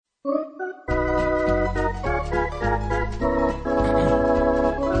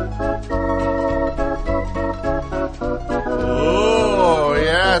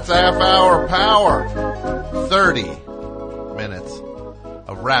That's a half hour power. 30 minutes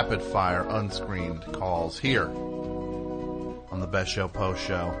of rapid fire unscreened calls here on the Best Show Post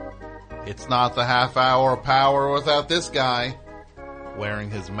Show. It's not the half hour power without this guy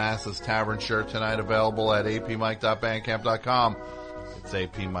wearing his Masses Tavern shirt tonight, available at apmike.bandcamp.com. It's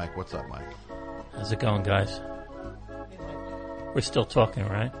AP Mike. What's up, Mike? How's it going, guys? We're still talking,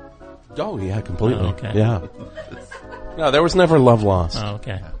 right? Oh, yeah, completely. Oh, okay. Yeah. No, there was never love lost. Oh,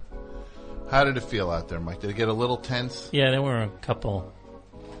 okay. Yeah. How did it feel out there, Mike? Did it get a little tense? Yeah, there were a couple.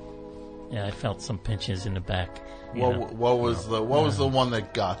 Yeah, I felt some pinches in the back. What was the one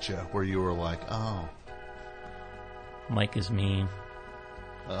that got you, where you were like, oh, Mike is mean.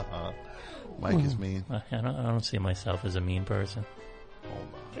 Mike is mean. I don't see myself as a mean person. Hold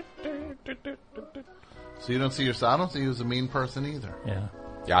on. So you don't see yourself? I don't see you as a mean person either. Yeah.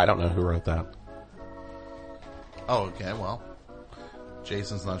 Yeah, I don't know who wrote that. Oh, okay. Well,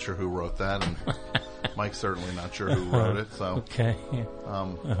 Jason's not sure who wrote that, and Mike's certainly not sure who wrote it. So okay.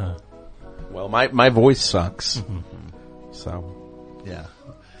 Well, my voice sucks. So yeah,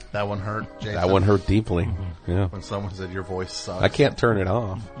 that one hurt. Jason? That one hurt deeply. Yeah. When someone said your voice sucks, I can't turn it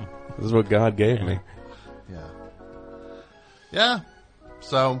off. This is what God gave me. Yeah. Yeah.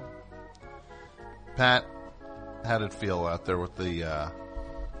 So, Pat, how did it feel out there with the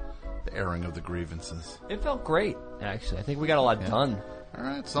airing of the grievances? It felt great, actually. I think we got a lot done. All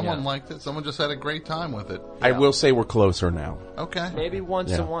right. Someone liked it. Someone just had a great time with it. I will say we're closer now. Okay. Maybe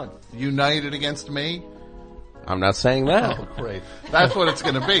once a month. United against me? I'm not saying that. Oh, great. That's what it's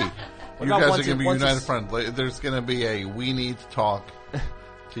going to be. You guys are going to be united friends. There's going to be a we need to talk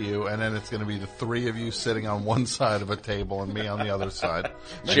to you, and then it's going to be the three of you sitting on one side of a table and me on the other side.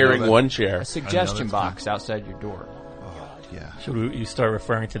 Sharing one chair. A suggestion box outside your door. Oh, yeah. Should you start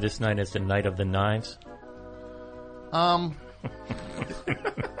referring to this night as the Night of the Knives?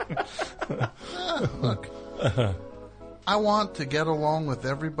 Look, I want to get along with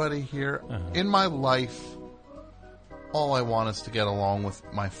everybody here. In my life, all I want is to get along with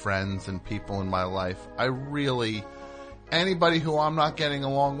my friends and people in my life. Anybody who I'm not getting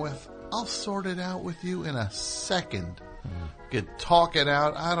along with, I'll sort it out with you in a second. You could talk it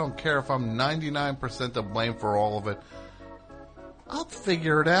out. I don't care if I'm 99% to blame for all of it. I'll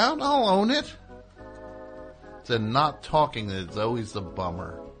figure it out. I'll own it. It's a not talking that is always the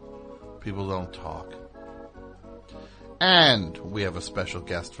bummer. People don't talk. And we have a special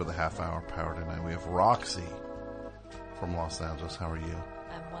guest for the half hour power tonight. We have Roxy from Los Angeles. How are you?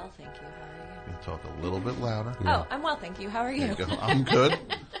 I'm well, thank you. How are you? You can talk a little bit louder. Oh, I'm well, thank you. How are you? There you go. I'm good.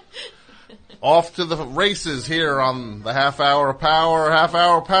 Off to the races here on the half hour power. Half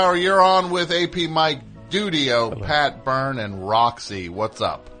hour power, you're on with AP Mike Dudio, Pat Byrne, and Roxy. What's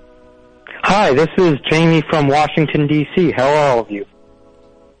up? Hi, this is Jamie from Washington, D.C. How are all of you?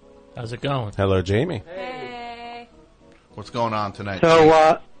 How's it going? Hello, Jamie. Hey. What's going on tonight?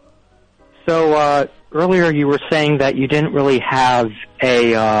 So earlier you were saying that you didn't really have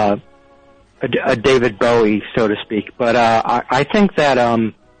a David Bowie, so to speak, but I think that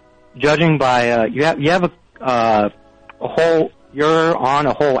judging by you have you're on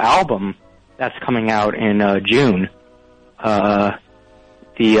a whole album that's coming out in June.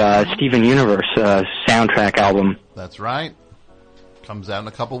 The Steven Universe soundtrack album. That's right. Comes out in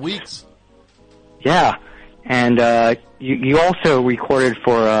a couple weeks. Yeah, and you also recorded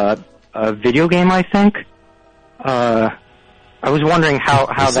for a video game, I think. I was wondering how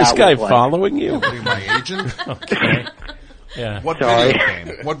Is that this guy was following you? Are you my agent? Okay. Yeah. What Sorry. video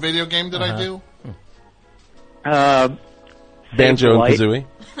game? What video game did I do? Banjo and Kazooie.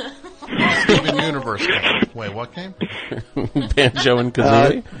 Steven Universe game. Wait, what game? Banjo and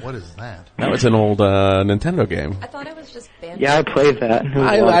Kazooie. What is that? That was an old Nintendo game. I thought it was just Banjo. Yeah, I played that. It was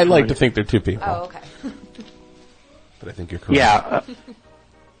a lot I of like fun. to think they're two people. Oh, okay. But I think you're correct. Yeah.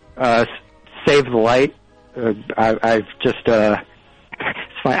 Save the Light. I've just it's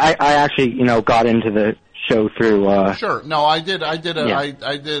fine. I actually got into the show through. Sure. No, I did. Yeah.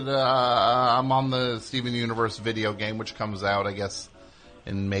 I did. I'm on the Steven Universe video game, which comes out, I guess,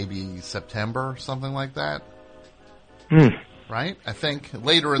 in maybe September, something like that. Right? I think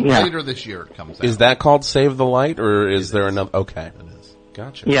later this year it comes out. Is that called Save the Light, or is there another? Okay. It is.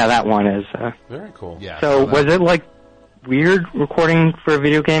 Gotcha. Yeah, that one is. Very cool. Yeah. So was it like weird recording for a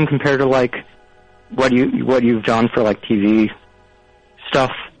video game compared to like what you've done for like TV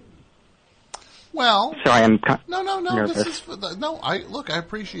stuff? Well, Sorry, I'm no. nervous. This is for no. I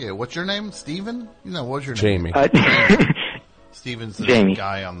appreciate it. What's your name? Steven? What's your Jamie. name? Steven's the Jamie.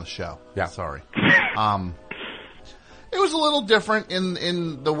 guy on the show. Yeah. Sorry. It was a little different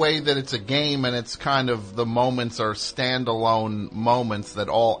in the way that it's a game, and it's kind of the moments are standalone moments that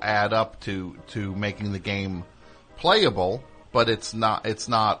all add up to making the game playable. But it's not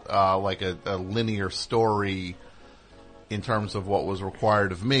like a linear story in terms of what was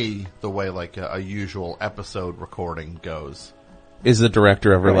required of me, the way like a usual episode recording goes. Is the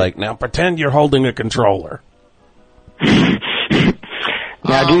director ever like, now pretend you're holding a controller?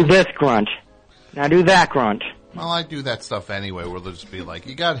 Now do this grunt. Now do that grunt. Well, I do that stuff anyway, where they'll just be like,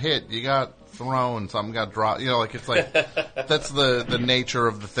 you got hit, you got thrown, something got dropped. You know, like it's like, that's the nature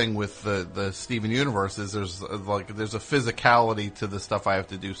of the thing with the Steven Universe is there's a physicality to the stuff I have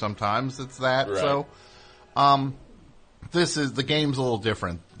to do sometimes. It's that. Right. So, the game's a little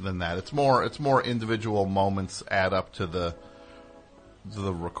different than that. It's more individual moments add up to the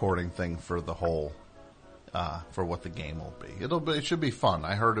recording thing for the whole, for what the game will be. It should be fun.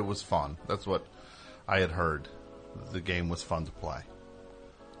 I heard it was fun. That's what I had heard. The game was fun to play.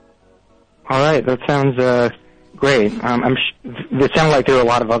 All right, that sounds great. It sounded like there were a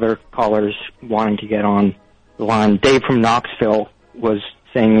lot of other callers wanting to get on the line. Dave from Knoxville was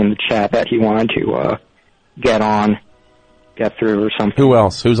saying in the chat that he wanted to get through or something. Who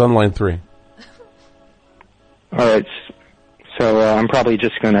else? Who's on line 3? All right, so I'm probably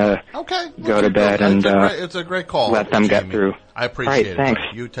just going to go to bed and it's a great call. let them get Jamie. through. I appreciate it. Thanks.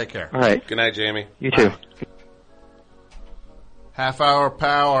 You take care. All right. Good night, Jamie. You too. Half Hour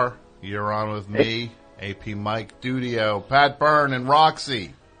Power. You're on with me, AP Mike Dudio, Pat Byrne, and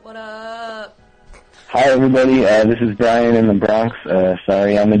Roxy. What up? Hi, everybody. This is Brian in the Bronx.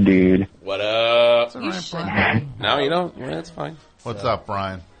 Sorry, I'm a dude. What up? You should. No, you don't. Yeah, that's fine. What's up,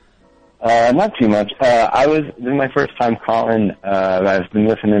 Brian? Not too much. This is my first time calling. I've been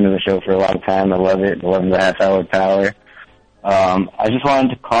listening to the show for a long time. I love it. I love the Half Hour Power. I just wanted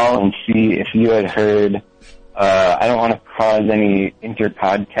to call and see if you had heard, I don't want to cause any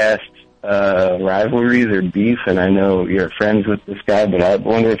inter-podcast rivalries or beef, and I know you're friends with this guy, but I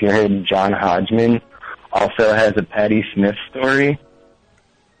wonder if you heard John Hodgman also has a Patti Smith story.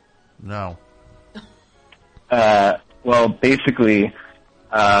 No. Well, basically,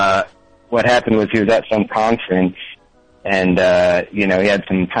 what happened was he was at some conference, and, he had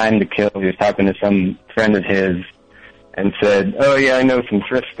some time to kill. He was talking to some friend of his and said, oh, yeah, I know some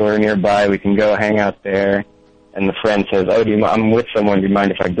thrift store nearby. We can go hang out there. And the friend says, oh, I'm with someone. Do you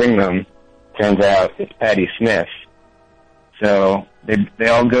mind if I bring them? Turns out it's Patti Smith. So they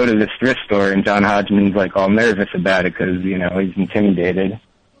all go to this thrift store, and John Hodgman's like all nervous about it because, he's intimidated.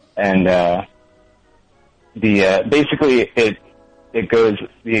 And basically it goes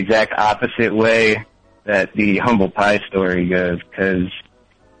the exact opposite way that the humble pie story goes because,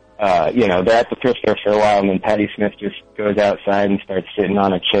 they're at the thrift store for a while, and then Patti Smith just goes outside and starts sitting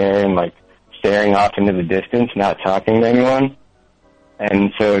on a chair and, staring off into the distance, not talking to anyone.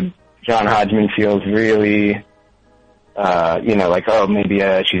 And so John Hodgman feels really, maybe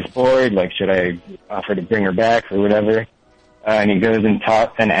she's bored, should I offer to bring her back or whatever? And he goes and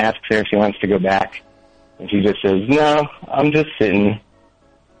asks her if she wants to go back. And she just says, no, I'm just sitting.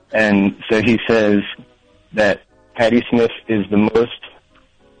 And so he says that Patti Smith is the most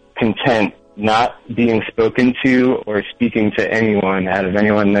content not being spoken to or speaking to anyone out of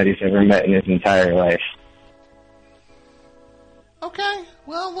anyone that he's ever met in his entire life. Okay,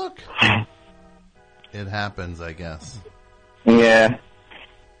 well, look. It happens, I guess. Yeah.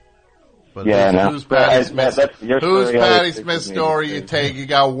 But yeah, who's Patti Smith's Smith's story you take? You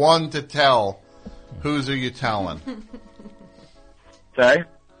got one to tell. Whose are you telling? Sorry?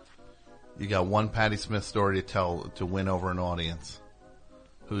 You got one Patti Smith story to tell to win over an audience.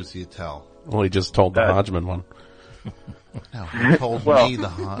 Who's do you tell? Well, he just told the Hodgman one. No, he told me the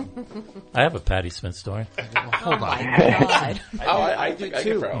hot. I have a Patti Smith story. Well, hold on. God. I do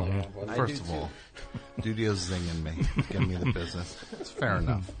too. First of all, Dudio's zinging me, giving me the business. It's fair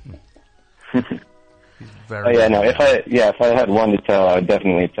enough. He's very. Oh yeah, no. If I had one to tell, I would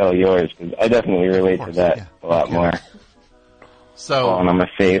definitely tell yours because I definitely relate to that a lot more. So falling on my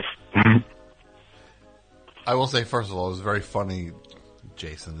face. I will say, first of all, it was very funny,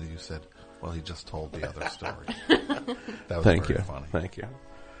 Jason, that you said, well, he just told the other story. That was Thank very you. funny. Thank you.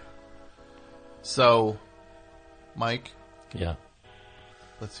 So, Mike, Yeah.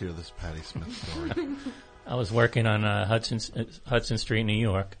 let's hear this Patti Smith story. I was working on Hudson Street, New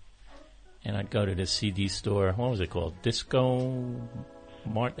York, and I'd go to the CD store. What was it called? Disco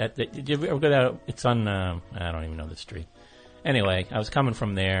Mart? Did you ever go there? It's on, I don't even know the street. Anyway, I was coming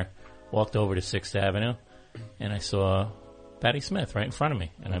from there, walked over to 6th Avenue, and I saw Patti Smith right in front of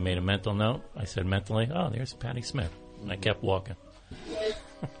me. And I made a mental note. I said mentally, oh, there's Patti Smith. And I kept walking.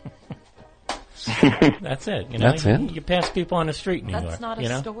 That's it. You know, That's it? You pass people on the street in New York. That's not a you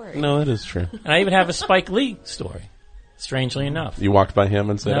know? story. No, it is true. And I even have a Spike Lee story. Strangely enough, You walked by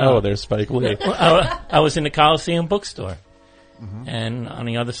him and said, No. "Oh, there's Spike Lee." I was in the Coliseum bookstore, and on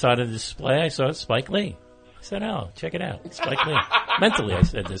the other side of the display, I saw Spike Lee. I said, "Oh, check it out, Spike Lee." Mentally, I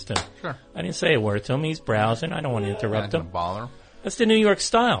said this to him. Sure. I didn't say a word to him. He's browsing. I don't want to Not interrupt gonna him. bother. That's the New York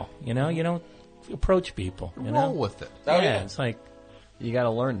style. You know, you don't approach people. You Roll know, with it. yeah, it's like You got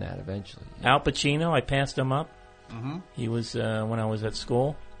to learn that eventually. Al Pacino. I passed him up. He was when I was at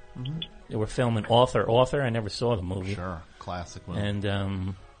school. They were filming Author. I never saw the movie. Sure, classic movie.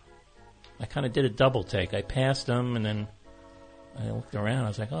 And I kind of did a double take. I passed him, and then I looked around. I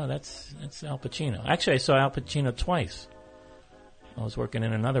was like, "Oh, that's Al Pacino." Actually, I saw Al Pacino twice. I was working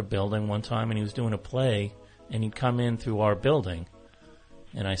in another building one time, and he was doing a play, and he'd come in through our building,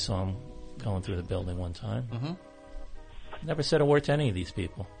 and I saw him going through the building one time. Never said a word to any of these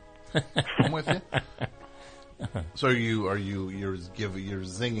people. I'm with you. So you're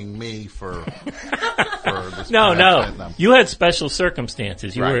zinging me for this? No. punishment? You had special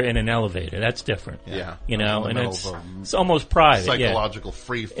circumstances. You Right. were in an elevator. That's different. Yeah. You know, In the and middle of it's almost private. Yeah. psychological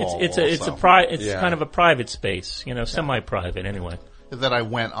free fall. It's Yeah. kind of a private space, you know, semi-private anyway. that I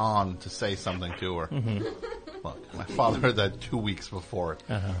went on to say something to her. Look, my father heard that 2 weeks before it.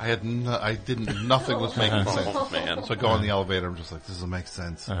 I had nothing was making sense. man. So I go in the elevator. I'm just like, this doesn't make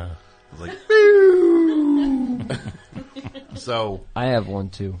sense. I was like, so. I have one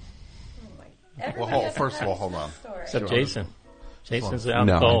too. Well, first of all, hold on. Except Jason. Jason's out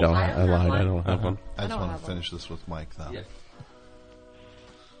No, cold. I don't. I lied. I don't have one. I just don't want have to finish this with Mike, though. Yeah.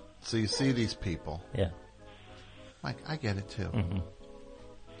 So you see these people. Yeah. Mike, I get it too.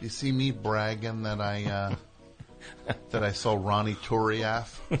 You see me bragging that I saw Ronnie Turiaf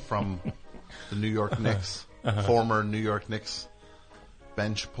from the New York Knicks, former New York Knicks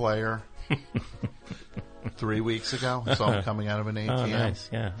bench player, 3 weeks ago. I saw him coming out of an ATM. Oh, nice.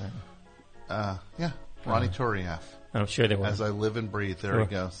 Yeah. Yeah, Ronnie Turiaf. I'm sure there As were I live and breathe, there he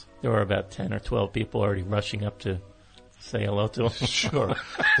goes. there were about 10 or 12 people already rushing up to say hello to him. Sure. The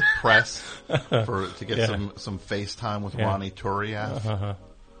press to get Yeah. some FaceTime with Yeah. Ronnie Turiaf,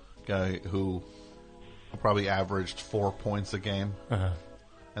 guy who probably averaged 4 points a game, and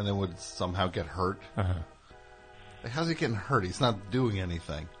then would somehow get hurt. Like, how's he getting hurt? He's not doing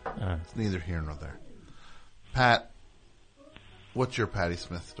anything. It's neither here nor there. Pat, what's your Patty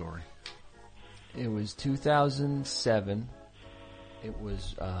Smith story? It was 2007. It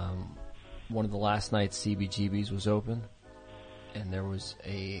was one of the last nights CBGB's was open, and there was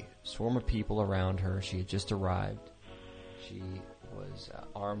a swarm of people around her. She had just arrived. She was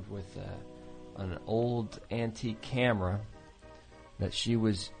armed with an old antique camera that she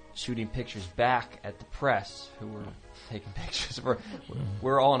was shooting pictures back at the press, who were taking pictures of her.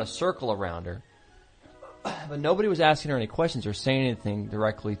 We're all in a circle around her, but nobody was asking her any questions or saying anything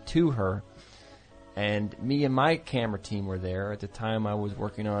directly to her. And me and my camera team were there. At the time, I was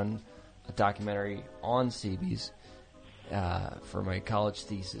working on a documentary on CBs for my college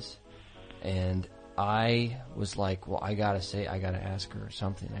thesis. And I was like, well, I gotta ask her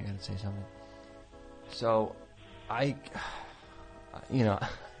something. I gotta say something. So I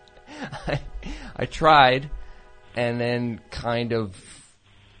tried, and then kind of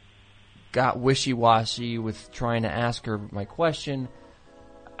got wishy-washy with trying to ask her my question.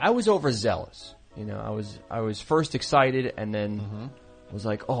 I was overzealous. You know, I was first excited, and then was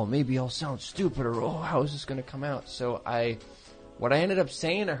like, oh, maybe I'll sound stupid, or oh, how is this going to come out? So what I ended up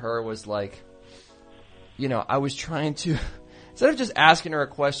saying to her was like, you know, I was trying to, instead of just asking her a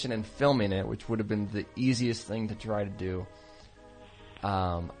question and filming it, which would have been the easiest thing to try to do,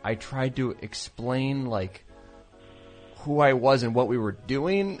 I tried to explain like who I was and what we were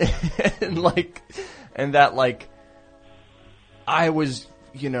doing, and that like I was,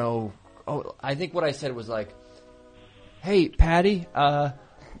 you know. Oh, I think what I said was like, "Hey, Patty."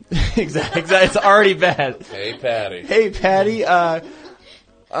 Exactly. It's already bad. Hey, Patty. Hey, Patty.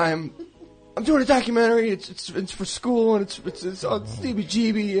 I'm doing a documentary. It's for school, and it's on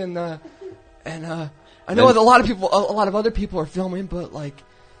CBGB, and I know that a lot of other people are filming, but like,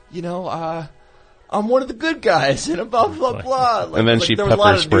 you know, I'm one of the good guys, and blah blah blah. Like, And then like, she there was a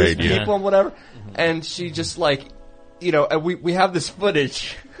lot of pepper-sprayed news you. people and whatever, and she just like, you know, and we have this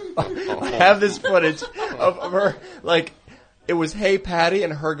footage. I have this footage of her, like, it was, hey, Patty,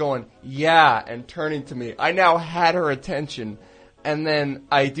 and her going, yeah, and turning to me. I now had her attention, and then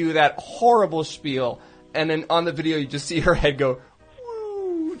I do that horrible spiel, and then on the video you just see her head go,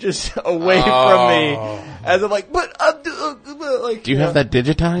 woo, just away from me. As I'm like, but, like, Do you have that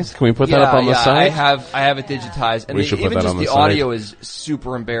digitized? Can we put that up on the site? I have it digitized, and We should put even that just on the the site. audio is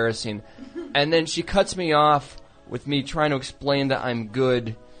super embarrassing. And then she cuts me off with me trying to explain that I'm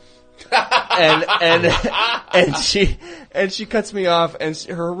good. and she cuts me off, and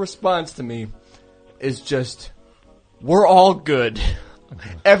her response to me is just, "We're all good.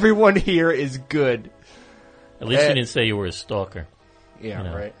 Everyone here is good." At least you didn't say you were a stalker. Yeah, You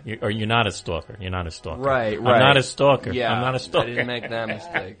know, right. You're not a stalker. You're not a stalker. Right. I'm not a stalker. Yeah, I'm not a stalker. I didn't make that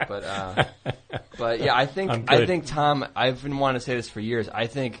mistake, but yeah, I I'm good. think Tom, I've been wanting to say this for years. I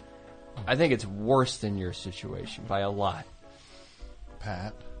think it's worse than your situation by a lot.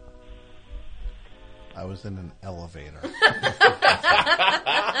 Pat, I was in an elevator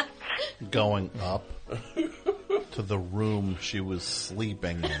going up to the room she was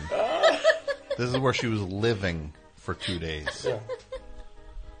sleeping in. This is where she was living for 2 days.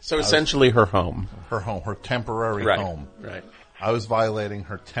 So essentially her home. Her home, her temporary Right. home. Right. I was violating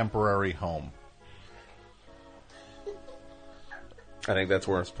her temporary home. I think that's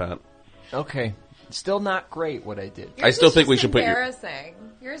worse, Pat. Okay, still not great what I did. I still think we should put your. embarrassing.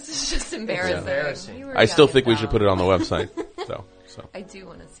 Yours is just embarrassing. embarrassing. You were I still young think we as should hell. put it on the website. So I do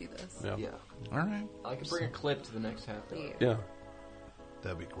want to see this. yeah. Yeah, All right. I can bring a clip to the next half hour. Please. Yeah.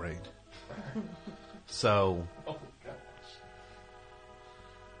 That'd be great. So,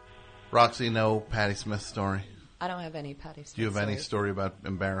 Roxy, no Patti Smith story? I don't have any Patti Smith Do you have any stories. story about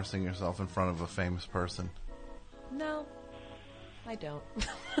embarrassing yourself in front of a famous person? No, I don't.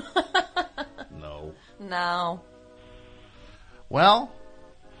 No. No, Well,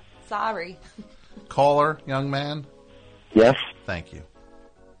 sorry. caller, young man, Yes. thank you.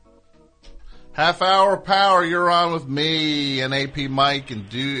 Half hour power, you're on with me and AP Mike and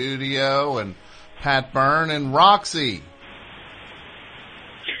Dudio and Pat Byrne and Roxy.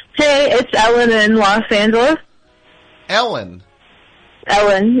 Hey, it's Ellen in Los Angeles. Ellen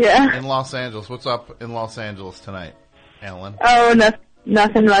Ellen, yeah. in Los Angeles. What's up in Los Angeles tonight, Ellen? Oh,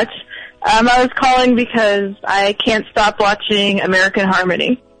 nothing much. I was calling because I can't stop watching American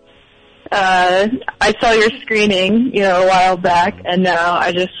Harmony. I saw your screening, a while back, and now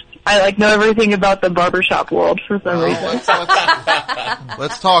I know everything about the barbershop world for some Well, reason.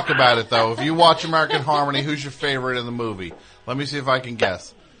 let's talk about it, though. If you watch American Harmony, who's your favorite in the movie? Let me see if I can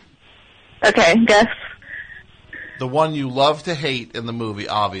guess. Okay, guess. The one you love to hate in the movie,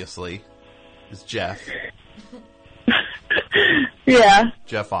 obviously, is Jeff. Yeah,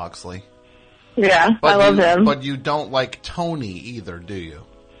 Jeff Oxley. yeah, I love him. But you don't like Tony either, do you?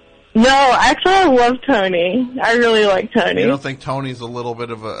 No, actually I love Tony. I really like Tony. You don't think Tony's a little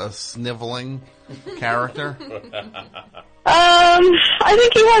bit of a sniveling character? I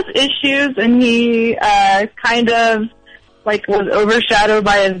think he has issues, and he kind of was overshadowed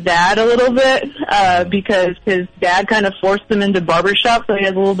by his dad a little bit because his dad kind of forced him into barbershop, so he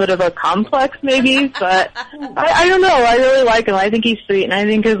has a little bit of a complex, maybe. But I don't know. I really like him. I think he's sweet, and I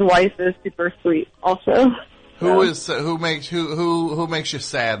think his wife is super sweet, also. Who makes you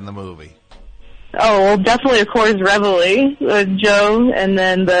sad in the movie? Oh, well, definitely, of course, Reveille with Joe, and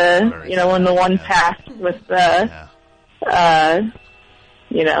then when the one passed with the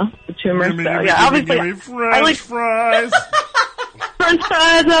tumor. So, yeah, obviously, I like fries. French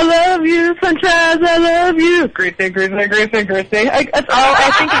fries, I love you. French fries, I love you. Greasy. That's all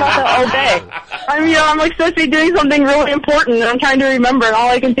I think about that all day. I'm supposed to be doing something really important, and I'm trying to remember, and all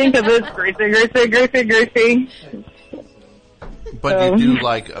I can think of is greasy. But you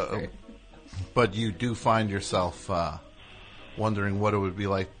do but you do find yourself wondering what it would be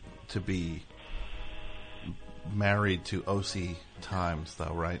like to be married to O.C. Times,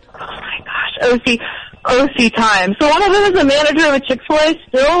 though, right? Oh my gosh, OC time. So one of them is a manager of a Chick-fil-A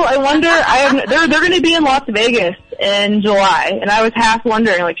still. I wonder, they're going to be in Las Vegas in July, and I was half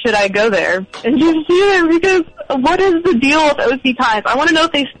wondering, should I go there and just see them? Because what is the deal with OC Times? I want to know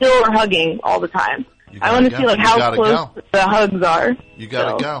if they still are hugging all the time. I want to see how close the hugs are. You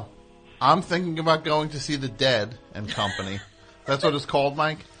gotta go. I'm thinking about going to see The Dead and Company. That's what it's called,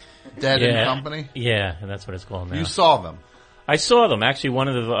 Mike? Dead and Company? Yeah, that's what it's called now. You saw them. I saw them. Actually, one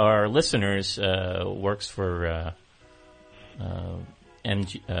of our listeners works for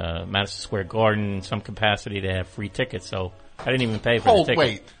Madison Square Garden in some capacity. They have free tickets, so I didn't even pay for the ticket.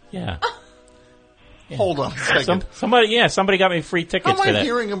 Wait. Yeah. Hold on a second. Somebody got me free tickets How for am I that.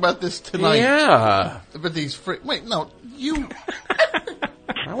 hearing about this tonight? Yeah. But these free... Wait, no. You...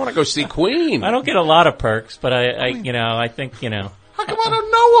 I want to go see Queen. I don't get a lot of perks, but I think. How come I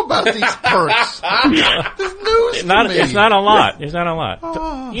don't know about these perks? This news to me. It's not a lot. There's not a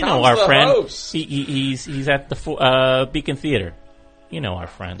lot. You know Tom's our the friend. host. He's at the Beacon Theater. You know our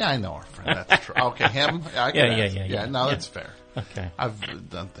friend. Yeah, I know our friend. That's true. Okay, him? I can Yeah. ask. No, Yeah. that's fair. Okay. I've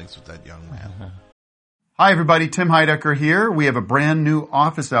done things with that young man. Hi, everybody. Tim Heidecker here. We have a brand new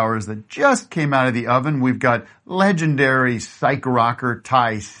Office Hours that just came out of the oven. We've got legendary psych rocker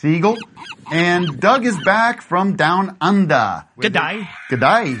Ty Segall. And Doug is back from down under. G'day.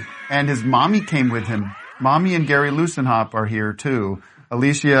 G'day. And his mommy came with him. Mommy and Gary Lusenhop are here, too.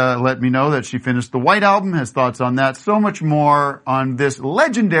 Alicia let me know that she finished the White Album, has thoughts on that. So much more on this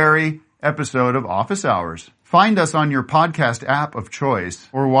legendary episode of Office Hours. Find us on your podcast app of choice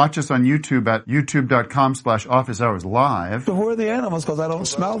or watch us on YouTube at youtube.com/officeHoursLive. Who are the animals? Because I don't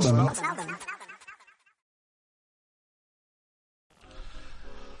smell them.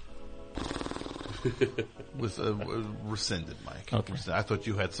 Was rescinded, Mike. Okay. I thought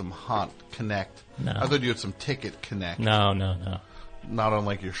you had some hot connect. No. I thought you had some ticket connect. No. Not on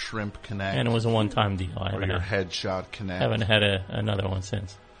like your shrimp connect. And it was a one-time deal. Or your headshot connect. Haven't had another one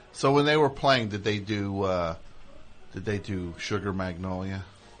since. So when they were playing, did they do Sugar Magnolia?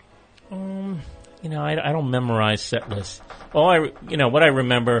 I don't memorize set lists. What I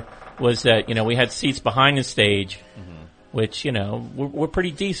remember was that, we had seats behind the stage, which, were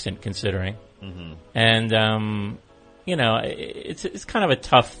pretty decent considering. Mm-hmm. And, it's kind of a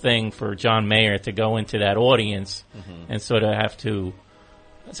tough thing for John Mayer to go into that audience and sort of have to.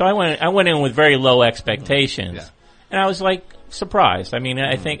 So I went in with very low expectations, and I was like surprised. I mean,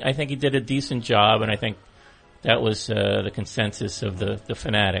 I think he did a decent job, and I think that was the consensus of the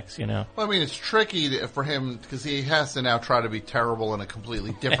fanatics. Well, I mean, it's tricky for him because he has to now try to be terrible in a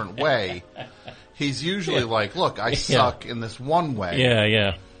completely different way. He's usually like, "Look, I suck in this one way."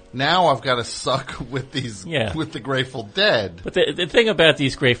 Yeah. Now I've got to suck with these with the Grateful Dead. But the thing about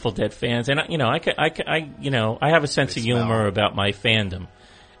these Grateful Dead fans, and I have a sense of humor about my fandom,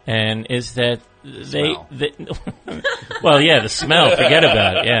 and is that they well, the smell. Forget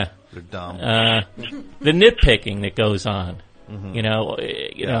about it. Yeah, they're dumb. The nitpicking that goes on.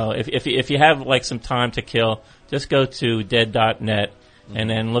 If you have like some time to kill, just go to dead.net and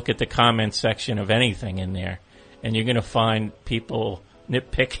then look at the comment section of anything in there, and you're going to find people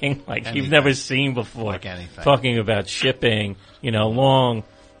nitpicking like anything you've never seen before. Like anything. Talking about shipping, long,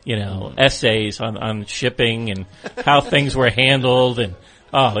 essays on shipping and how things were handled, and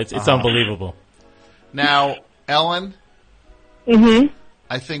it's unbelievable. Now, Ellen, I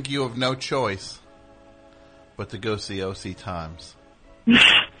think you have no choice but to go see OC Times.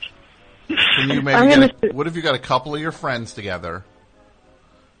 Can you what if you got a couple of your friends together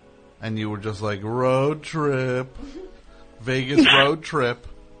and you were just like, road trip, Vegas road trip,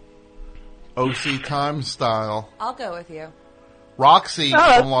 OC Times style? I'll go with you. Roxy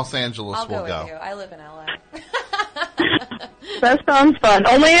from Los Angeles will go with you. I live in LA. That sounds fun.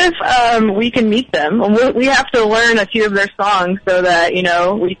 Only if we can meet them. We have to learn a few of their songs so that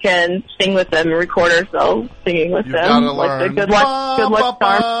we can sing with them and record ourselves singing with You've them. Gotta like learn. the Good Luck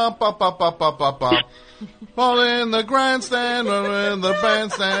Charm. All in the grandstand or in the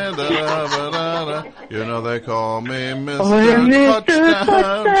bandstand. They call me Mr.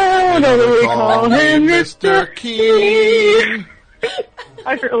 Touchdown. They call me Mr. Keen.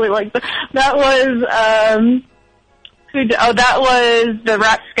 I really like that. That was that was the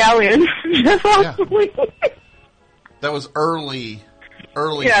Rapscallions. That was early.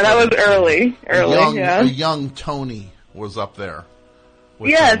 Yeah, that was early. A young Tony was up there.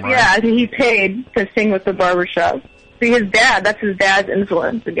 Yes, him, right? I think he paid to sing with the barbershop. See, that's his dad's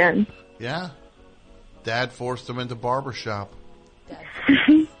influence again. Yeah. Dad forced him into barbershop.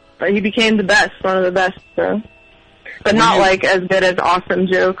 But he became the best, one of the best, so. But not like as good as Awesome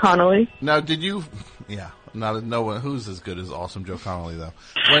Joe Connolly. Now, did you, no one who's as good as Awesome Joe Connolly though.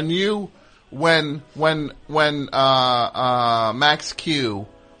 When Max Q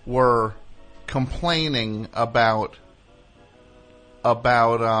were complaining about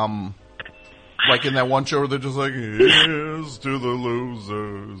like in that one show where they're just like, here's to the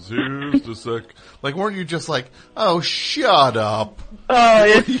losers, here's to sick. Like, weren't you just like, oh, shut up? Oh,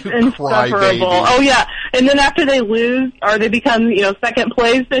 it's insufferable. Oh, yeah. And then after they lose, or they become, second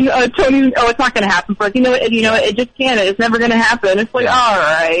place, and Tony, it's not going to happen for us. It just can't. It's never going to happen. It's like, all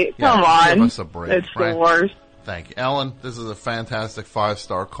right, come on. Give us a break. It's the worst. Thank you. Ellen, this is a fantastic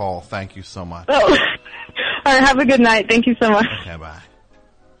 5-star call. Thank you so much. Oh. All right, have a good night. Thank you so much. Okay, bye.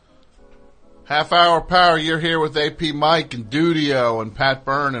 Half Hour Power, you're here with AP Mike and Dudio and Pat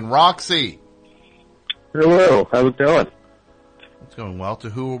Byrne and Roxy. Hello, how's it going? It's going well. To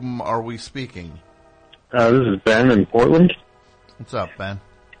whom are we speaking? This is Ben in Portland. What's up, Ben?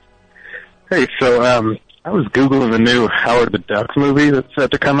 Hey, so I was Googling the new Howard the Duck movie that's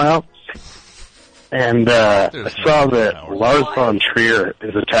set to come out. And I saw that Lars von Trier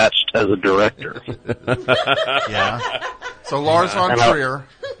is attached as a director. Yeah. So Lars von And I'll- Trier.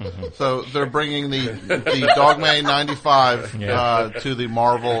 So they're bringing the Dogman 95 to the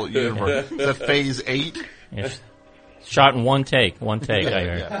Marvel universe. Is that Phase 8? It's shot in one take. I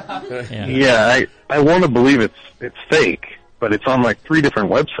heard. Yeah, I want to believe it's fake, but it's on like 3 different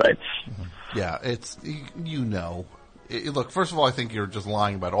websites. Yeah, it's, you know. Look, first of all, I think you're just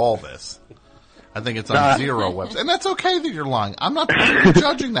lying about all this. I think it's on 0 websites. And that's okay that you're lying. I'm not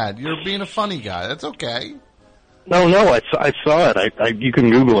judging that. You're being a funny guy. That's okay. No, I saw it. You can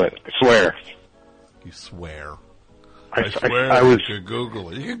Google it. I swear. You swear. I swear I was. you could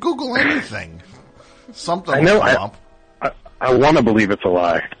Google it. You can Google anything. Something I know. will come up. I want to believe it's a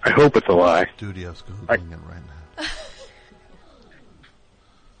lie. I hope it's a lie. Studio's Googling it right now.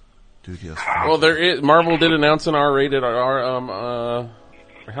 Studio's Well, there is. Marvel did announce an R-rated Howard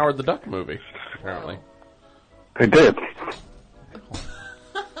the Duck movie. Apparently, They did.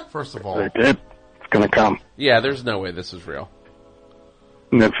 First of all, They did. It's gonna come. yeah. There's no way this is real.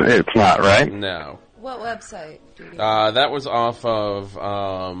 It's not, right? No. What website? That was off of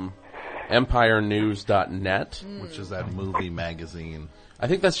EmpireNews.net, which is that movie magazine. I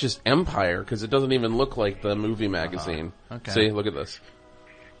think that's just Empire because it doesn't even look like the movie magazine. Okay. See, look at this.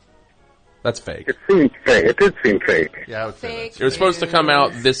 That's fake. It seemed fake. It did seem fake. Yeah, I would say It was supposed to come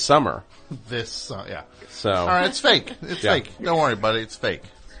out this summer. this. Yeah. So. All right, it's fake. It's Yeah. fake. Don't worry, buddy. It's fake.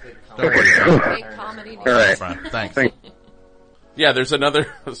 Don't worry about it. Fake comedy. All right. Thanks. Yeah, there's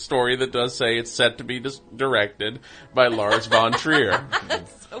another story that does say it's set to be directed by Lars von Trier.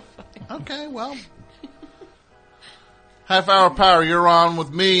 Okay, well. Half Hour Power, you're on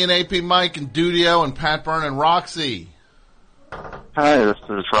with me and AP Mike and Dudio and Pat Byrne and Roxy. Hi, this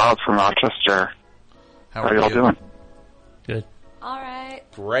is Rob from Rochester. How are y'all doing? Good. All right.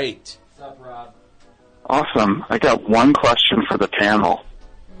 Great. What's up, Rob? Awesome. I got one question for the panel.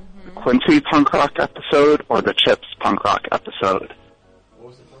 The Quincy punk rock episode or the Chips punk rock episode?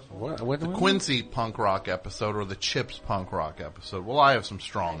 The Quincy punk rock episode or the Chips punk rock episode? Well, I have some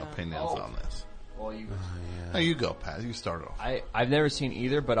strong opinions on this. Well, you. Now you go, Pat. You start off. I've never seen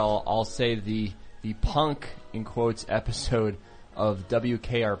either, but I'll say the punk in quotes episode of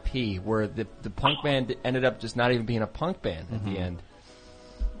WKRP where the punk band ended up just not even being a punk band at the end.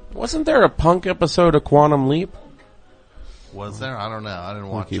 Wasn't there a punk episode of Quantum Leap? Was there? I don't know. I didn't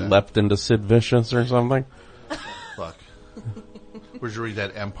watch He that. leapt into Sid Vicious or something? Fuck. Where'd you read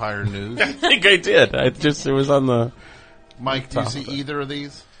that? Empire News? I think I did. It was on the... Mike, do you see either of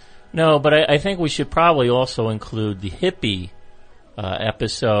these? No, but I think we should probably also include the hippie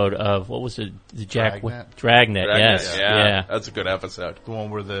episode of, what was it? The Dragnet, yes. Yeah. That's a good episode. The one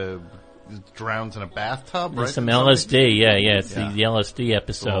where the drowns in a bathtub, right? There's some LSD, yeah. It's the LSD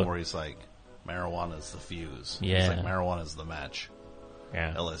episode. The one where he's like, marijuana's the fuse. Yeah. He's like, marijuana's the match.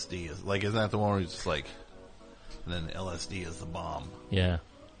 Yeah. LSD is, like, isn't that the one where he's just like, and then LSD is the bomb. Yeah.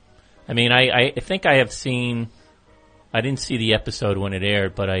 I mean, I think I have seen, I didn't see the episode when it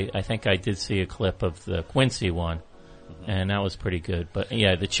aired, but I think I did see a clip of the Quincy one, and that was pretty good. But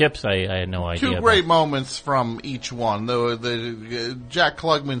yeah, the Chips, I had no idea. Two great moments from each one. The Jack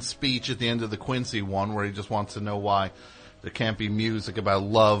Klugman speech at the end of the Quincy one, where he just wants to know why there can't be music about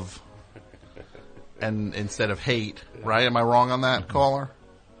love and instead of hate. Right? Am I wrong on that, caller?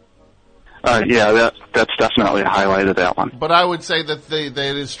 Yeah, that's definitely a highlight of that one. But I would say that that it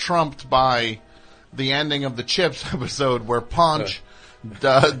is trumped by the ending of the Chips episode, where Punch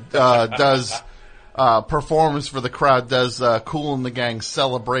does performance for the crowd, does Kool and the Gang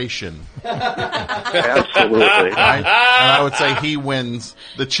Celebration. Absolutely. Right? And I would say he wins.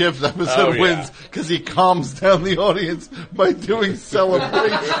 The Chips episode wins because he calms down the audience by doing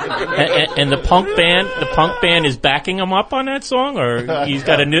Celebration. And the punk band is backing him up on that song, or he's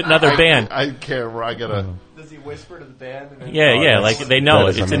got another band? I can't. I gotta. Does he whisper to the band? Yeah, like they know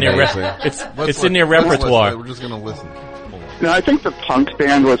it. It's in their it's in their repertoire. We're just gonna listen. No, I think the punk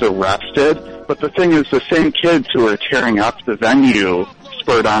band was arrested, but the thing is the same kids who are tearing up the venue,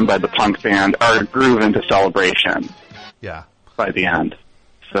 spurred on by the punk band, are groove into Celebration. Yeah. By the end.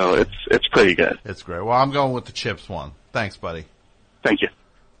 So it's pretty good. It's great. Well, I'm going with the Chips one. Thanks, buddy. Thank you.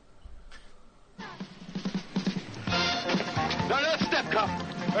 No, step cup.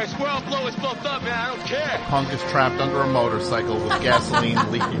 Hey, squirrel blow is built up, man. I don't care. Punk is trapped under a motorcycle with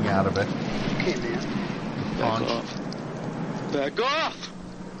gasoline leaking out of it. Okay, man. Punch. Back off.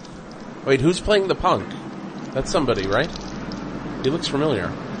 Wait, who's playing the punk? That's somebody, right? He looks familiar.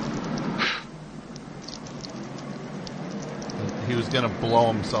 He was going to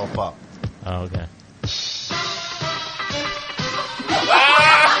blow himself up. Oh, okay.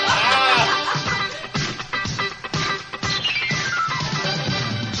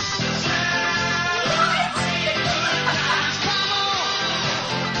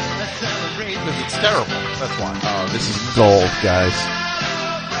 This is gold, guys.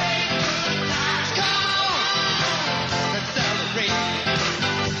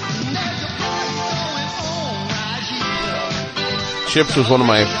 Chips was one of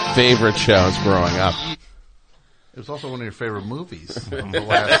my favorite shows growing up. It was also one of your favorite movies from the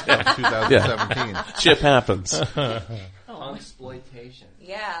last of 2017. Yeah. Chip happens. Exploitation.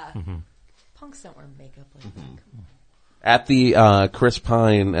 Yeah. Punks don't wear makeup like that. At the Chris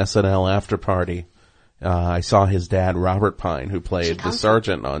Pine SNL after party, I saw his dad, Robert Pine, who played the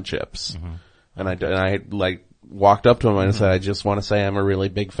sergeant on Chips. And I like walked up to him and said, I just want to say I'm a really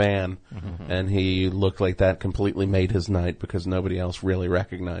big fan. And he looked like that completely made his night because nobody else really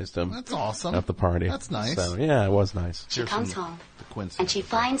recognized him. That's awesome. At the party. That's nice. So, yeah, it was nice. She comes home, and she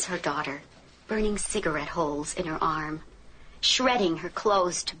finds her daughter burning cigarette holes in her arm, shredding her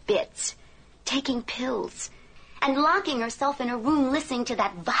clothes to bits, taking pills, and locking herself in her room listening to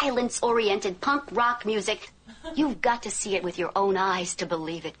that violence-oriented punk rock music. You've got to see it with your own eyes to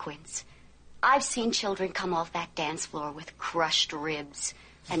believe it, Quince. I've seen children come off that dance floor with crushed ribs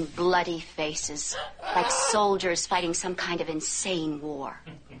and bloody faces, like soldiers fighting some kind of insane war.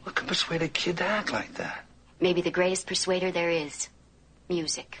 What can persuade a kid to act like that? Maybe the greatest persuader there is.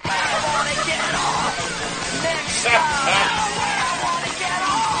 Music. Slam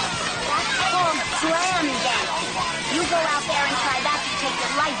dance. You go out there and try that, you take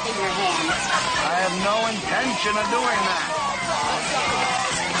your life in your hands. I have no intention of doing that.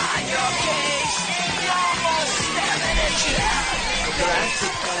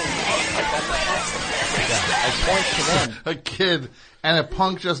 I point to them. A kid and a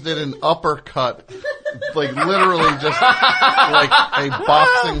punk just did an uppercut, like literally just like a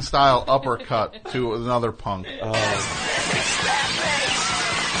boxing style uppercut to another punk.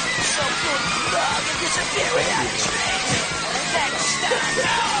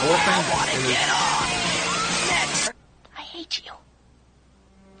 I hate you.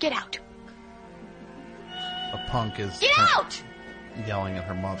 Get out. A punk is Get out! yelling at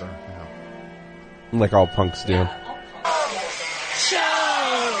her mother. Yeah. Like all punks do. Show!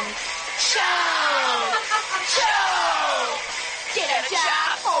 Get a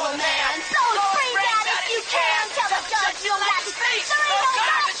job, old man. So scream out if you can. Tell the judge you'll have to face. There ain't no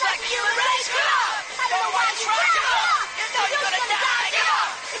garbage like you and race. Come on! I don't know why you try. You know you're gonna die. Give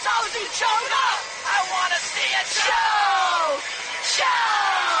up! It's always you showed up. I wanna see it. Show!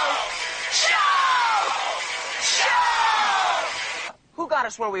 Who got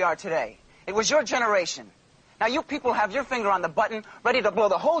us where we are today? It was your generation. Now you people have your finger on the button, ready to blow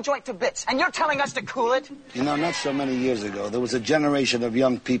the whole joint to bits, and you're telling us to cool it? You know, not so many years ago, there was a generation of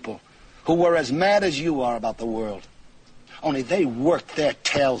young people who were as mad as you are about the world. Only they worked their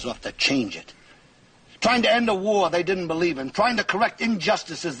tails off to change it. Trying to end a war they didn't believe in, trying to correct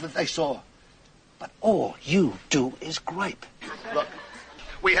injustices that they saw. But all you do is gripe. Look,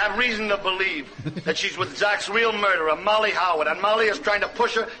 we have reason to believe that she's with Zach's real murderer, Molly Howard, and Molly is trying to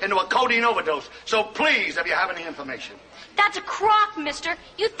push her into a codeine overdose. So please, if you have any information. That's a crock, mister.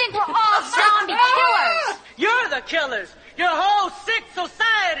 You think we're all zombie killers. You're the killers. Your whole sick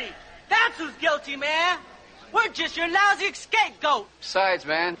society. That's who's guilty, man. We're just your lousy scapegoat. Besides,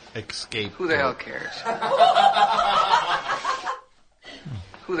 man. Escape. Who the hell cares?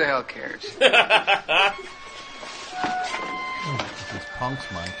 Who the hell cares? These punks,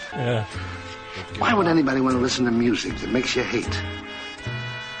 Mike. Yeah. Why would anybody want to listen to music that makes you hate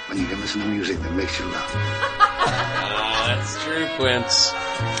when you can listen to music that makes you love? That's true, Quince.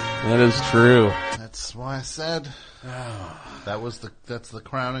 That is true. That's why I said that's the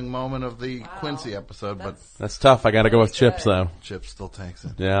crowning moment of the Quincy episode. But That's tough. I got to go with Chips, though. Chip still takes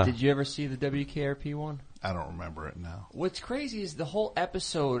it. Yeah. Did you ever see the WKRP one? I don't remember it now. What's crazy is the whole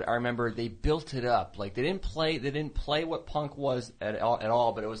episode. I remember they built it up like they didn't play what punk was at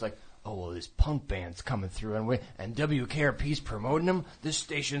all. But it was like, oh well, this punk band's coming through, and WKRP's promoting them. This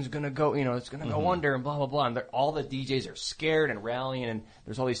station's gonna go, it's gonna go under, and blah blah blah. And all the DJs are scared and rallying, and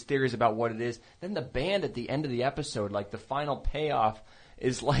there's all these theories about what it is. Then the band at the end of the episode, like the final payoff,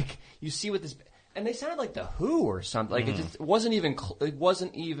 is like you see what this, and they sounded like the Who or something. Like it wasn't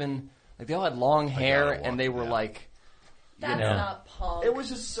even. Like they all had long hair, and they were like, That's not punk. It was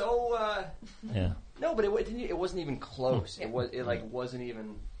just so. Yeah. No, but it wasn't even close. It wasn't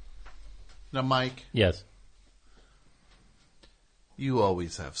even. Now, Mike. Yes. You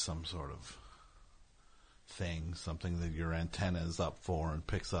always have some sort of thing, something that your antenna is up for and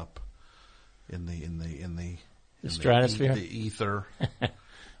picks up in the stratosphere, the ether.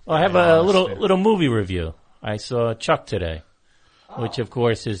 Well, I have a little movie review. I saw Chuck today, which of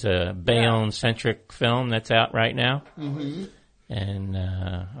course is a Bayonne-centric film that's out right now. Mm-hmm. And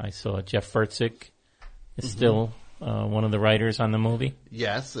I saw Jeff Furtzik is still one of the writers on the movie?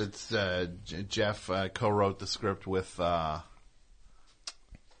 Yes, it's Jeff co-wrote the script with. Who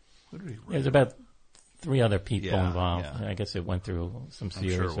did he write? There's about 3 other people involved. Yeah. I guess it went through some I'm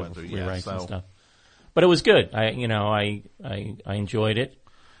series sure it of went through, rewrites and so- stuff. But it was good. I enjoyed it.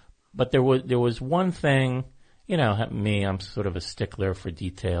 But there was one thing, me, I'm sort of a stickler for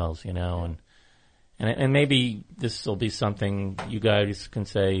details, and maybe this will be something you guys can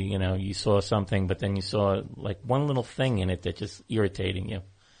say, you saw something, but then you saw like one little thing in it that just irritating you.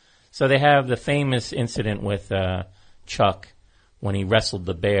 So they have the famous incident with Chuck when he wrestled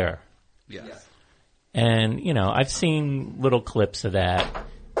the bear. Yes. And, I've seen little clips of that.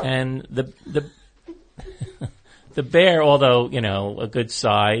 And the the bear, although, a good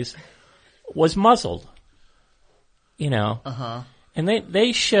size, was muzzled. Uh-huh. And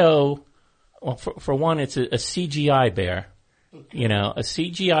they show, well, for one, it's a CGI bear. A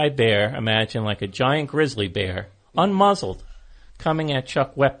CGI bear, imagine like a giant grizzly bear, unmuzzled, coming at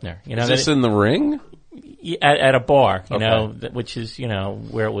Chuck Wepner. Is this in the ring? At a bar, Okay. which is,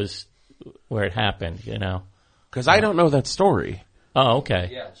 where it happened, Because I don't know that story. Oh, okay.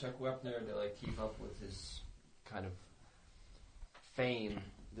 Yeah, Chuck Wepner, to keep up with his kind of fame,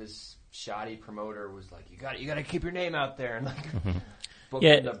 this shoddy promoter was like, you got to keep your name out there and book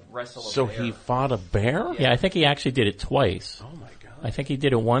him to wrestle a So bear. he fought a bear? Yeah, I think he actually did it twice. Oh my God. I think he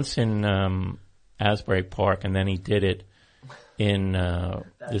did it once in Asbury Park, and then he did it in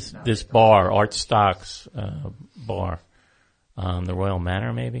this bar, Art Stock's bar, the Royal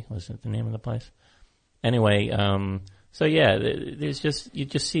Manor, maybe was it the name of the place? Anyway, so yeah, you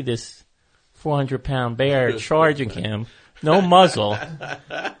just see this 400-pound bear charging him, no muzzle.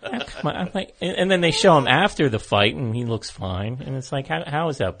 Come on, I'm like, and then they show him after the fight, and he looks fine, and it's like, how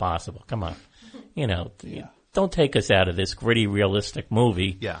is that possible? Come on, don't take us out of this gritty, realistic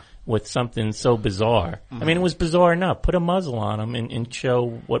movie. Yeah. With something so bizarre. I mean, it was bizarre enough. Put a muzzle on him and show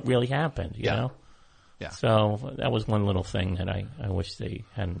what really happened, you know? Yeah. So that was one little thing that I wish they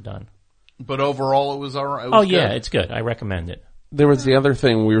hadn't done. But overall, it was all right. Yeah, it's good. I recommend it. There was the other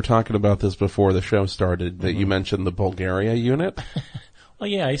thing, we were talking about this before the show started, that you mentioned the Bulgaria unit.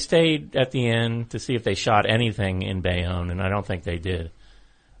 Well, yeah, I stayed at the end to see if they shot anything in Bayonne, and I don't think they did.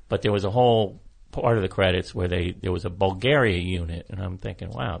 But there was a whole part of the credits where there was a Bulgaria unit, and I'm thinking,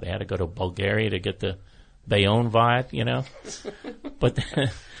 wow, they had to go to Bulgaria to get the Bayonne vibe, But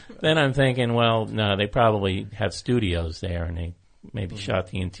then I'm thinking, well, no, they probably have studios there, and they maybe shot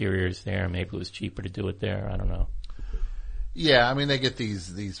the interiors there. Maybe it was cheaper to do it there. I don't know. Yeah, I mean, they get these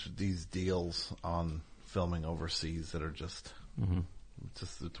deals on filming overseas that are just,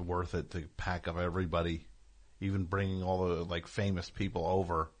 it's worth it to pack up everybody, even bringing all the famous people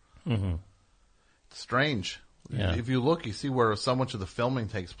over. Mm-hmm. It's strange. Yeah. If you look, you see where so much of the filming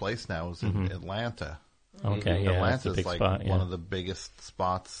takes place now is in Atlanta. Okay, yeah, that's a Atlanta's big like spot, one of the biggest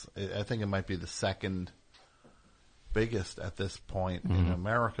spots. I think it might be the second biggest at this point in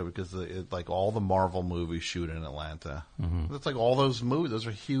America because all the Marvel movies shoot in Atlanta. It's like all those movies; those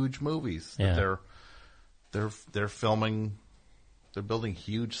are huge movies. Yeah. That they're filming. They're building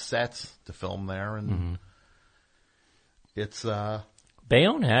huge sets to film there, and it's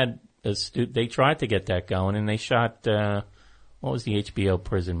Bayonne had they tried to get that going, and they shot what was the HBO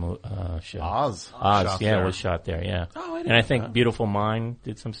prison show? Oz. Oz, yeah, it was shot there, yeah. Oh, I didn't and I know think that. Beautiful Mind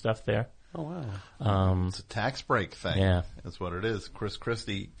did some stuff there. Oh wow. It's a tax break thing. Yeah. That's what it is. Chris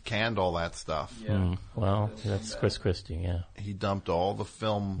Christie canned all that stuff. Well, that's Chris Christie, yeah. He dumped all the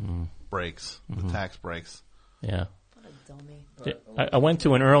film breaks, the tax breaks. Yeah. What a dummy. I went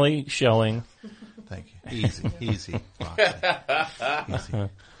to an early showing. Thank you. Easy. Roxy. Easy.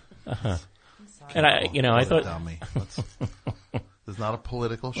 And I What a thought, dummy. This is not a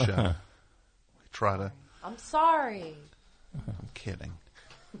political show. We try to. I'm sorry. I'm kidding.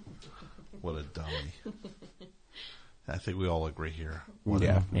 What a dummy. I think we all agree here. What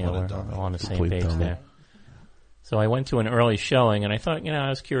a we're dummy. all on the same Complete page dummy. there. So I went to an early showing, and I thought, I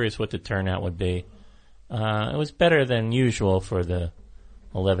was curious what the turnout would be. It was better than usual for the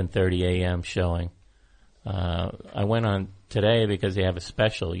 11:30 a.m. showing. I went on today because they have a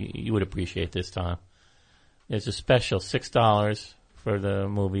special. You would appreciate this, Tom. There's a special, $6 for the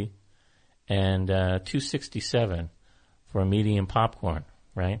movie, and $2.67 for a medium popcorn.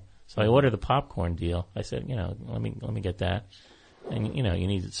 Right. So I ordered the popcorn deal. I said, let me get that, and you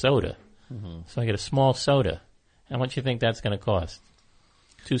need soda. So I get a small soda. How much you think that's going to cost?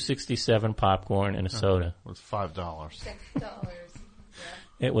 $2.67 popcorn and a soda. It was $5. $6.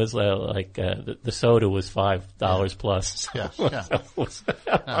 It was the soda was $5 plus. Yeah. So it was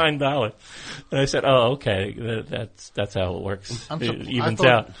 $9. And I said, "Oh, okay, that's how it works. It evens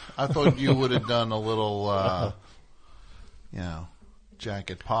out." I thought you would have done a little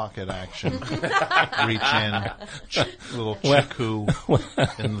jacket pocket action. Reach in, little chiku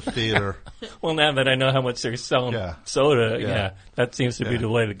in the theater. Well, now that I know how much they're selling soda, that seems to be the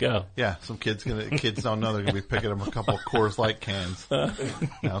way to go. Yeah, some kids don't know they're gonna be picking up a couple of Coors Light cans now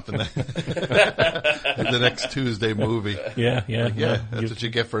at the next Tuesday movie. Yeah. That's what you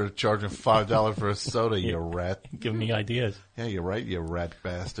get for charging $5 for a soda, you rat. Giving me ideas. Yeah, you're right, you rat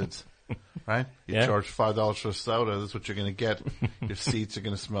bastards. Right? You charge $5 for a soda, that's what you're going to get. Your seats are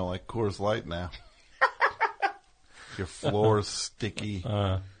going to smell like Coors Light now. Your floor's sticky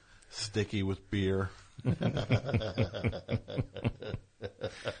with beer.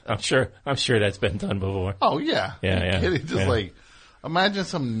 I'm sure that's been done before. Oh, yeah. Yeah. Just like, imagine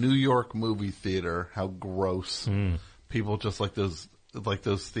some New York movie theater, how gross. People just like those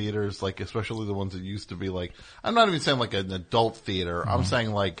theaters, like especially the ones that used to be like, I'm not even saying like an adult theater. I'm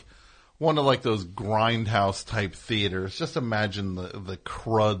saying like one of like those grindhouse type theaters. Just imagine the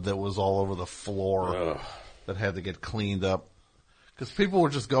crud that was all over the floor that had to get cleaned up. Because people were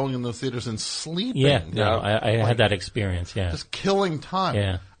just going in those theaters and sleeping. Yeah, I had that experience, Just killing time.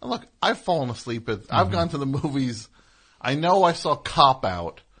 Yeah. And look, I've fallen asleep I've gone to the movies. I know I saw Cop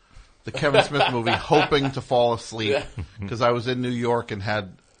Out, the Kevin Smith movie, hoping to fall asleep because I was in New York and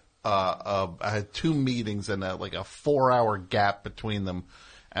had I had 2 meetings and like a 4-hour gap between them,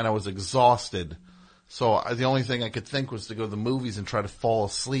 and I was exhausted. So the only thing I could think was to go to the movies and try to fall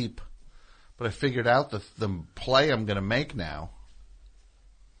asleep. But I figured out the play I'm going to make now.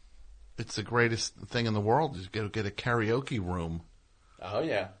 It's the greatest thing in the world. Is get a karaoke room. Oh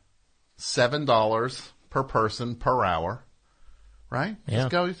yeah, $7 per person per hour. Right? Yeah.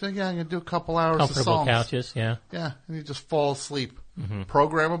 Just go, you think, I'm going to do a couple hours of songs. Comfortable couches, yeah. Yeah, and you just fall asleep.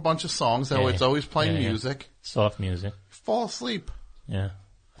 Program a bunch of songs. That way it's always playing music. Soft music. Fall asleep. Yeah.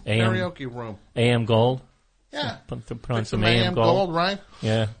 Karaoke room. AM Gold. Yeah. Put on some AM Gold, right?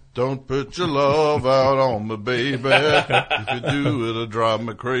 Yeah. Don't put your love out on me, baby. If you do, it'll drive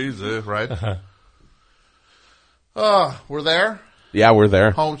me crazy, right? We're there? Yeah, we're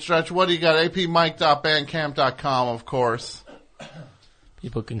there. Home stretch. What do you got? apmike.bandcamp.com, of course.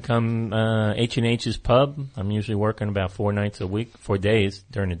 People can come H&H's Pub. I'm usually working about 4 nights a week, 4 days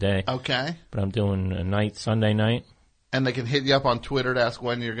during the day. Okay. But I'm doing a night, Sunday night. And they can hit you up on Twitter to ask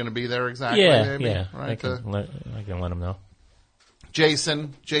when you're going to be there exactly. Maybe? Yeah. Right. I can let them know.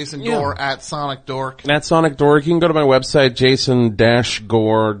 Jason Gore at Sonic Dork. At Sonic Dork. You can go to my website,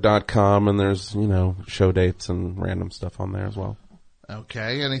 jason-gore.com, and there's, show dates and random stuff on there as well.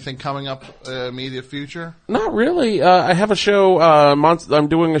 Okay. Anything coming up immediate future? Not really. I have a show, I'm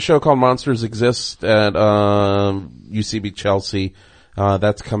doing a show called Monsters Exist at UCB Chelsea.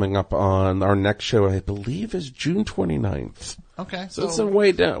 That's coming up on our next show, I believe, is June 29th. Okay. So it's a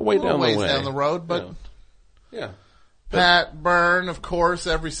way down the way. Down the road, but yeah. Pat Byrne, of course,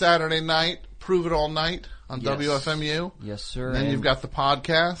 every Saturday night. Prove It All Night on WFMU. Yes, sir. And then you've got the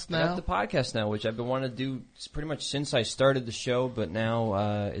podcast now. I got the podcast now, which I've been wanting to do pretty much since I started the show, but now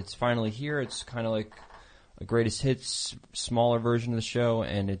it's finally here. It's kind of like a greatest hits, smaller version of the show,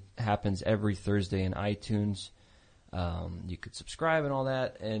 and it happens every Thursday in iTunes. You could subscribe and all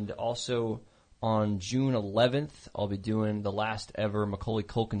that. And also on June 11th, I'll be doing the last ever Macaulay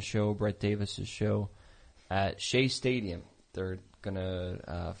Culkin show, Brett Davis's show, at Shea Stadium. They're going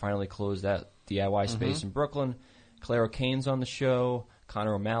to finally close that DIY space in Brooklyn. Claire O'Kane's on the show.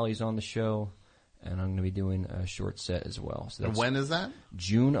 Connor O'Malley's on the show. And I'm going to be doing a short set as well. So and when is that?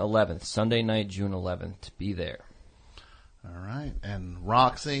 June 11th. Sunday night, June 11th. Be there. All right. And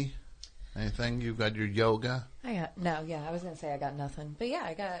Roxy, anything? You've got your yoga? I was going to say I got nothing. But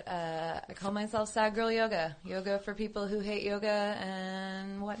yeah, I call myself Sad Girl Yoga. Yoga for people who hate yoga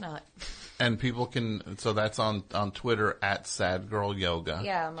and whatnot. And people can, so that's on Twitter at Sad Girl Yoga.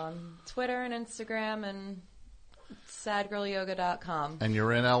 Yeah, I'm on Twitter and Instagram and sadgirlyoga.com. And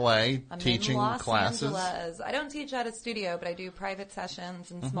you're in LA I'm teaching in Los classes? Angeles. I don't teach at a studio, but I do private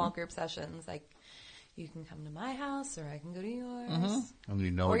sessions and small group sessions. Like, you can come to my house or I can go to yours. And you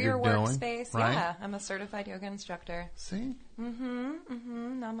know or what you're your doing. workspace. Right? Yeah, I'm a certified yoga instructor. See?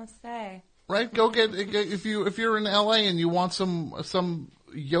 Namaste. Right, go get if you're in LA and you want some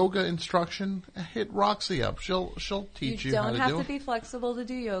yoga instruction, hit Roxy up. She'll teach you how to do it. You don't have to be flexible to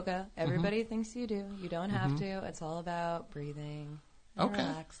do yoga. Everybody thinks you do. You don't have to. It's all about breathing.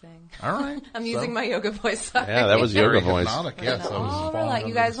 Relaxing. All right. I'm using my yoga voice. Sorry. Yeah, that was yoga voice. Yes,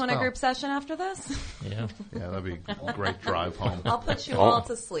 you guys want a group session after this? Yeah. Yeah, that'd be a great drive home. I'll put you all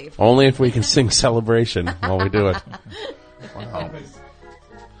to sleep. Only if we can sing Celebration while we do it. Wow.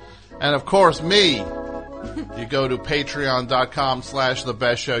 And of course, me, You go to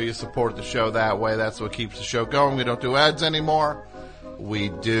patreon.com/thebestshow. You support the show that way. That's what keeps the show going. We don't do ads anymore. We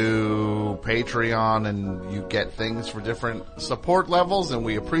do Patreon, and you get things for different support levels, and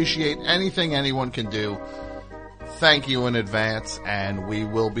we appreciate anything anyone can do. Thank you in advance, and we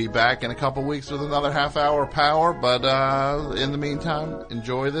will be back in a couple weeks with another half-hour power, but in the meantime,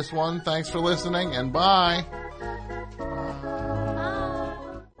 enjoy this one. Thanks for listening, and bye.